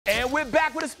And we're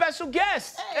back with a special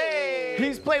guest. Hey.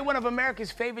 He's played one of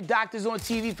America's favorite doctors on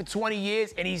TV for 20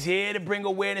 years, and he's here to bring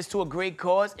awareness to a great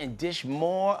cause and dish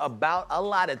more about a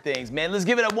lot of things, man. Let's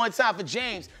give it up one time for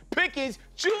James Pickens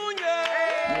Jr.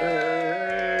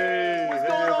 Hey. What's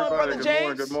going on, brother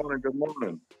James? Good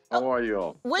morning. How are you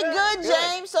all? We're good,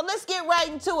 James. So let's get right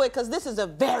into it because this is a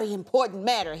very important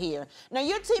matter here. Now,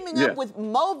 you're teaming up with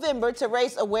Movember to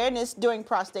raise awareness during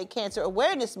Prostate Cancer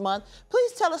Awareness Month.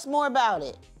 Please tell us more about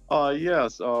it.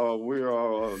 Yes, we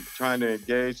are trying to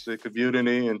engage the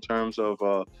community in terms of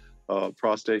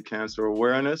prostate cancer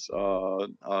awareness,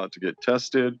 to get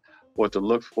tested, what to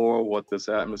look for, what this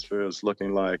atmosphere is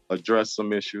looking like, address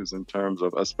some issues in terms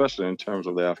of, especially in terms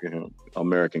of the African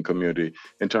American community,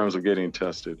 in terms of getting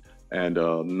tested and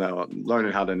now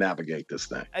learning how to navigate this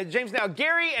thing. James, now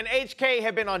Gary and HK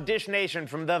have been on Dish Nation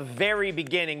from the very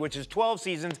beginning, which is 12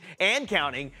 seasons and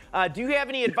counting. Do you have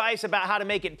any advice about how to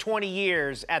make it 20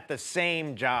 years at the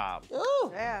same job?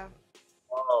 Ooh. Yeah.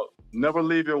 Never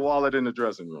leave your wallet in the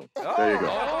dressing room. There you go.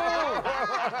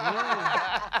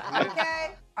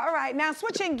 Okay. All right. Now,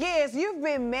 switching gears, you've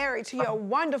been married to your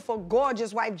wonderful,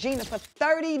 gorgeous wife, Gina, for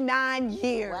 39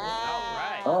 years. Wow. All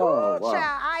right. Oh, wow.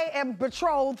 Child, I am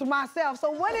betrothed myself. So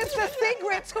what is the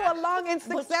secret to a long and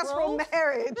successful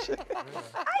marriage?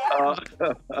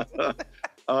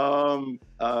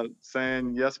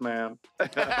 Saying yes, ma'am.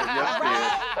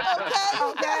 Yes,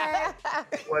 Okay.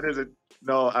 what is it?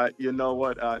 No, you know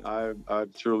what?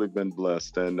 I've truly been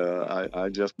blessed, and I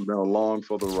just been along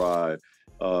for the ride.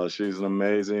 She's an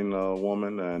amazing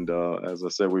woman, and as I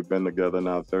said, we've been together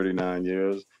now 39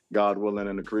 years. God willing,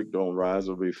 and the creek don't rise,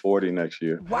 will be 40 next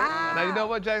year. Wow. Now, you know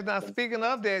what, James? Now, speaking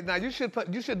of that, now you should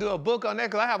do a book on that,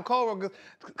 because I have coworkers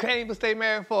can't even stay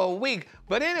married for a week.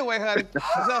 But anyway, honey,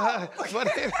 now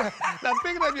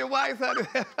speaking of your wife, honey,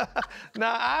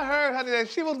 now I heard, honey, that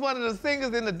she was one of the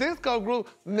singers in the disco group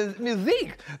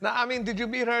Musique. Now, I mean, did you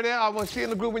meet her there, or was she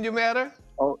in the group when you met her?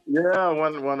 Oh, yeah,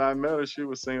 when I met her, she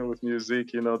was singing with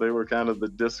Musique. You know, they were kind of the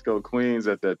disco queens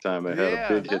at that time. They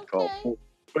had a big hit called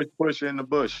Push in the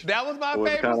Bush. That was my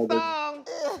favorite song.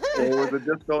 It was a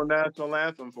disco national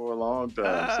anthem for a long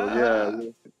time. So, yeah.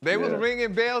 They was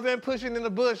ringing bells and pushing in the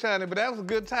bush, honey, but that was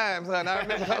good times, honey. I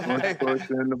remember that one. Push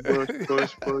in the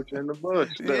bush, push in the bush.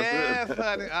 Yes,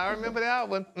 honey. I remember that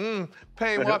one.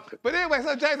 Pay more. But anyway,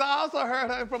 so James, I also heard,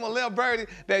 honey, from a little birdie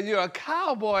that you're a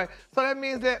cowboy. So that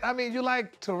means that, I mean, you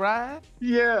like to ride?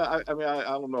 Yeah, I mean, I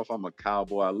don't know if I'm a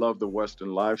cowboy. I love the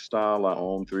Western lifestyle. I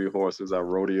own 3 horses. I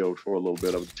rodeoed for a little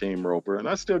bit of a team roper, and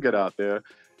I still get out there.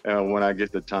 And when I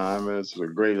get the time, it's a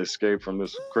great escape from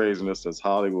this craziness that's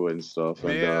Hollywood and stuff.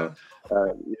 And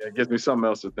it gives me something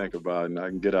else to think about, and I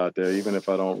can get out there, even if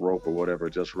I don't rope or whatever,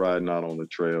 just riding out on the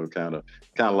trail, kind of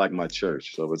like my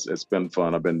church. So it's been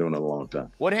fun. I've been doing it a long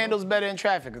time. What handles better in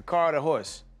traffic, a car or a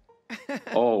horse?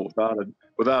 Oh,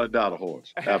 without a doubt, a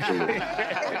horse. Absolutely.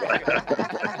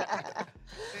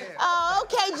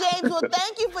 Okay, James. Well,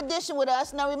 thank you for dishing with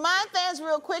us. Now, remind fans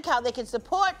real quick how they can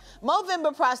support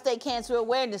Movember Prostate Cancer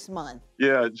Awareness Month.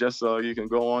 Yeah, just you can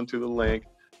go on to the link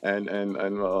and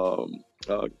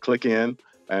click in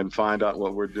and find out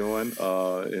what we're doing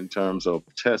in terms of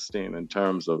testing, in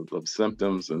terms of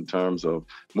symptoms, in terms of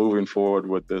moving forward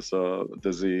with this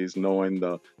disease, knowing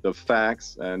the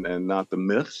facts and not the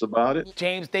myths about it.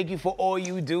 James, thank you for all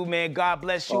you do, man. God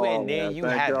bless you, and there you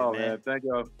have it, man. Thank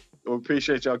y'all. We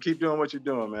appreciate y'all. Keep doing what you're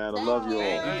doing, man. I love you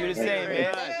all. You do the same,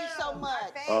 man. Thank you so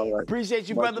much. All right. Appreciate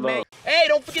you, Much brother, man. love. Hey,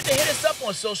 don't forget to hit us up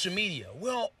on social media.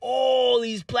 We're on all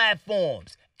these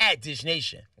platforms at Dish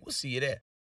Nation. We'll see you there.